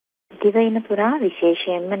දිවයින පුරා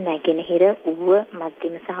විශේෂයෙන්ම නැගෙනහිර ඌව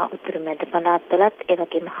මධ්‍යම සහ උතුරු මැද පළාත්වලත් ඒ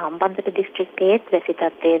වගේම හම්බන්තොට දිස්ත්‍රික්කයේත් වැසි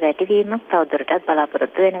තත්ත්වයේ වැඩිවීමක් තවදුරටත්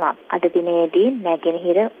බලාපොරොත්තු වෙනවා. අද දිනේදී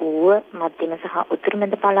නැගෙනහිර ඌව මධ්‍යම සහ උතුරු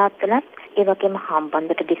මැද පළාත්වලත් ඒ වගේම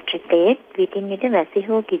හම්බන්තොට දිස්ත්‍රික්කයේ විටින් විට වැසි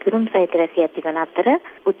හෝ ගිගුරුම් සහිත වැසි ඇතිවන අතර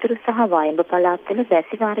උතුරු සහ වයඹ පළාත්වල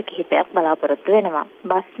වැසි වාර කිහිපයක් බලාපොරොත්තු වෙනවා.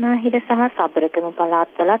 බස්නාහිර සහ සබරගමු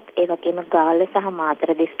පළාත්වලත් ඒ වගේම ගාල්ල සහ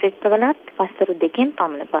මාතර දිස්ත්‍රික්කවලත් වසර දෙකෙන්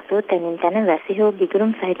පමණ පසුව තැනින් තැන වැසි හෝ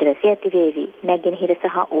ගිගුරුම් සහිත වැසි ඇති වේවි. නැගෙනහිර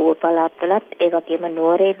සහ ඌව පළාත්වලත් ඒ වගේම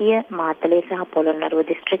නුවරඑළිය, මාතලේ සහ පොළොන්නරුව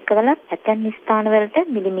දිස්ත්‍රික්කවලත් ඇතැම් ස්ථානවලට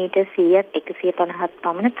මිලිමීටර් 100ක් 150ක්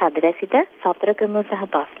පමණ තද වැසිද, සබරගමු සහ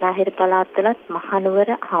බස්නාහිර පළාත්වලත්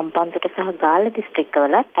මහනුවර, හම්බන්තොට සහ ගාල්ල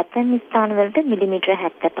දිස්ත්‍රික්කවලත් ඇතැම් ස්ථානවලට මිලිමීටර්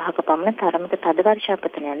 75ක පමණ තරමක තද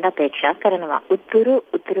වර්ෂාපතනයන් අපේක්ෂා කරනවා.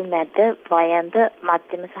 උතුරු මැද, වයඹ,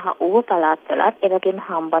 මධ්‍යම සහ ඌව පළාත්වලත් ඒ වගේම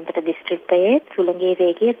හම්බන්තොට දිස්ත්‍රික්කයේ සුළඟේ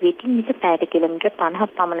වේගය විටින් විට පැයට කිලෝමීටර්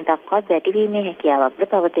 50ක් පමණ දක්වා වැඩි වීමේ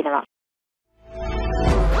හැකියාවක්ද පවතිනවා.